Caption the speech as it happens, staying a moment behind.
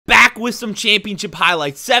with some championship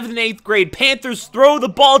highlights. 7th and 8th grade Panthers throw the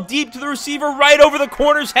ball deep to the receiver right over the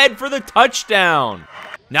corner's head for the touchdown.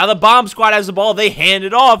 Now the Bomb Squad has the ball. They hand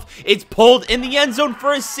it off. It's pulled in the end zone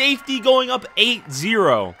for a safety, going up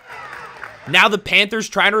 8-0. Now the Panthers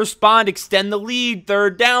trying to respond, extend the lead.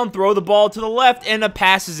 3rd down, throw the ball to the left, and a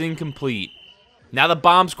pass is incomplete. Now the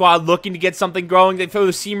Bomb Squad looking to get something going. They throw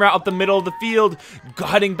the seam route up the middle of the field,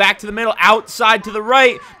 cutting back to the middle, outside to the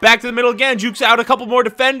right, back to the middle again, jukes out a couple more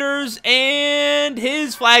defenders, and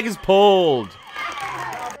his flag is pulled.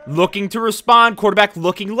 Looking to respond, quarterback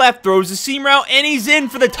looking left, throws the seam route, and he's in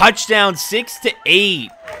for the touchdown, 6-8.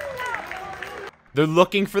 They're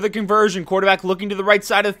looking for the conversion. Quarterback looking to the right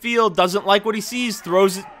side of the field, doesn't like what he sees,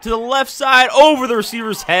 throws it to the left side, over the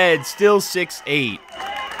receiver's head, still 6-8.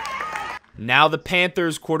 Now the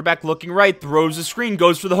Panthers, quarterback looking right, throws the screen,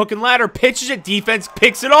 goes for the hook and ladder, pitches it, defense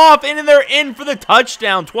picks it off, and they're in for the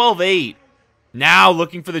touchdown, 12-8. Now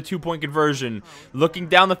looking for the 2-point conversion. Looking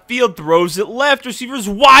down the field, throws it left, receiver's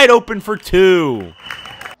wide open for 2.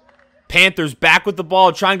 Panthers back with the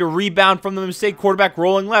ball, trying to rebound from the mistake. Quarterback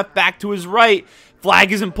rolling left, back to his right.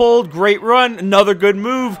 Flag isn't pulled. Great run. Another good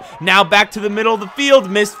move. Now back to the middle of the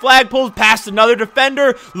field. Missed flag, pulls past another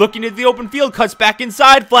defender. Looking at the open field, cuts back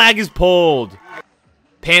inside. Flag is pulled.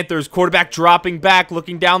 Panthers, quarterback dropping back,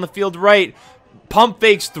 looking down the field right. Pump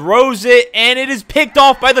fakes, throws it, and it is picked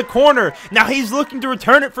off by the corner. Now he's looking to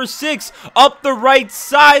return it for 6. Up the right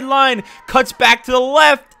sideline. Cuts back to the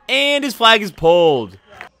left, and his flag is pulled.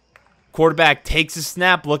 Quarterback takes a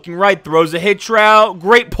snap, looking right, throws a hitch route.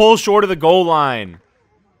 Great pull short of the goal line.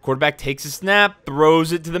 Quarterback takes a snap,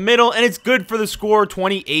 throws it to the middle, and it's good for the score,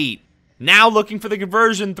 28. Now looking for the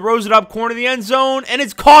conversion, throws it up corner of the end zone, and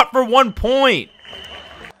it's caught for 1 point.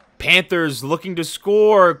 Panthers looking to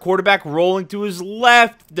score. Quarterback rolling to his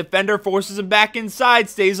left. Defender forces him back inside,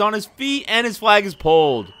 stays on his feet, and his flag is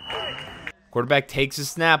pulled. Quarterback takes a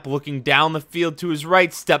snap, looking down the field to his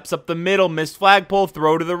right, steps up the middle, missed flag pull,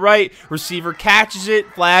 throw to the right, receiver catches it,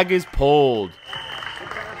 flag is pulled.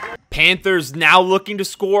 Panthers now looking to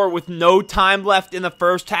score with no time left in the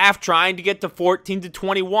first half, trying to get to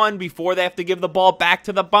 14-21 before they have to give the ball back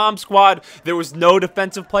to the Bomb Squad. There was no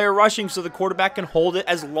defensive player rushing, so the quarterback can hold it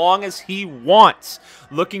as long as he wants.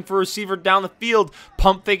 Looking for a receiver down the field,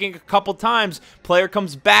 pump faking a couple times. Player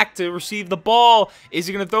comes back to receive the ball. Is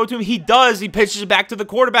he going to throw it to him? He does. He pitches it back to the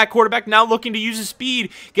quarterback. Quarterback now looking to use his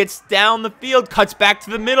speed, gets down the field, cuts back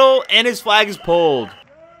to the middle, and his flag is pulled.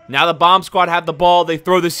 Now the Bomb Squad have the ball. They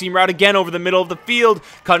throw the seam route again over the middle of the field,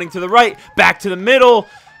 cutting to the right, back to the middle,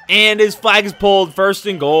 and his flag is pulled, 1st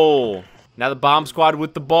and goal. Now the Bomb Squad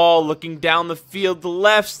with the ball, looking down the field to the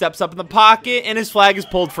left, steps up in the pocket, and his flag is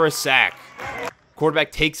pulled for a sack.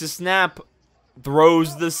 Quarterback takes a snap,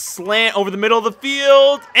 throws the slant over the middle of the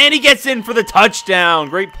field, and he gets in for the touchdown.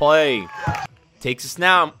 Great play. Takes a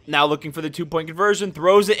snap, now looking for the 2-point conversion,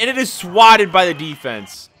 throws it, and it is swatted by the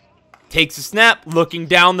defense. Takes a snap, looking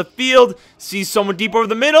down the field, sees someone deep over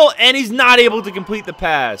the middle, and he's not able to complete the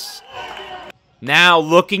pass. Now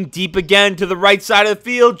looking deep again to the right side of the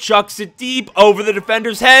field, chucks it deep over the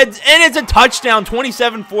defenders' heads, and it's a touchdown,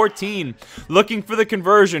 27-14. Looking for the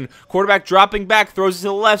conversion. Quarterback dropping back, throws it to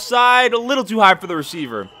the left side, a little too high for the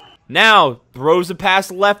receiver. Now throws a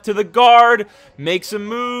pass left to the guard, makes a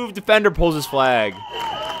move, defender pulls his flag.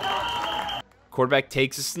 Quarterback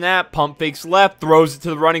takes a snap, pump fakes left, throws it to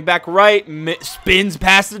the running back right, spins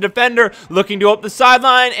past the defender, looking to up the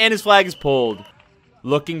sideline, and his flag is pulled.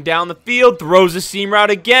 Looking down the field, throws a seam route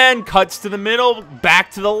again, cuts to the middle,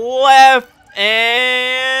 back to the left,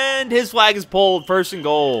 and his flag is pulled, 1st and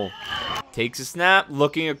goal. Takes a snap,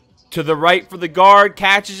 looking to the right for the guard,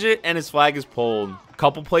 catches it, and his flag is pulled. A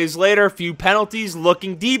couple plays later, a few penalties,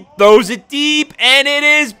 looking deep, throws it deep, and it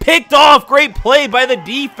is picked off. Great play by the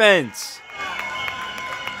defense.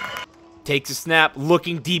 Takes a snap,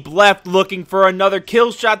 looking deep left, looking for another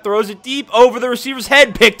kill shot, throws it deep over the receiver's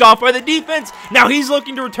head, picked off by the defense. Now he's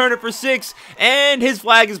looking to return it for 6, and his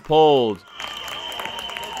flag is pulled.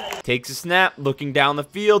 Takes a snap, looking down the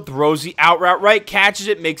field, throws the out route right, catches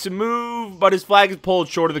it, makes a move, but his flag is pulled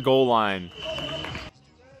short of the goal line.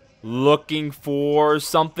 Looking for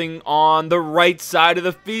something on the right side of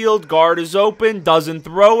the field. Guard is open, doesn't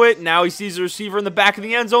throw it. Now he sees the receiver in the back of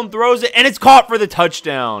the end zone, throws it, and it's caught for the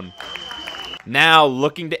touchdown. Now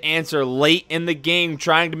looking to answer late in the game,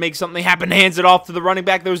 trying to make something happen, hands it off to the running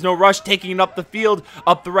back. There was no rush, taking it up the field,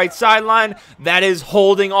 up the right sideline. That is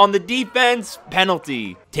holding on the defense.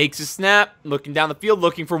 Penalty. Takes a snap, looking down the field,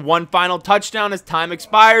 looking for one final touchdown as time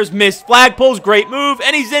expires. Missed flag pulls, great move,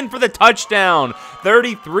 and he's in for the touchdown.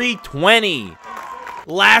 33-20.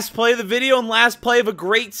 Last play of the video and last play of a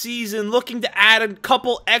great season. Looking to add a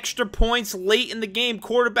couple extra points late in the game.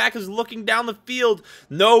 Quarterback is looking down the field.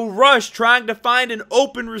 No rush. Trying to find an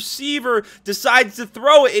open receiver. Decides to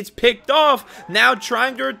throw it. It's picked off. Now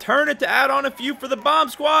trying to return it to add on a few for the Bomb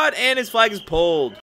Squad. And his flag is pulled.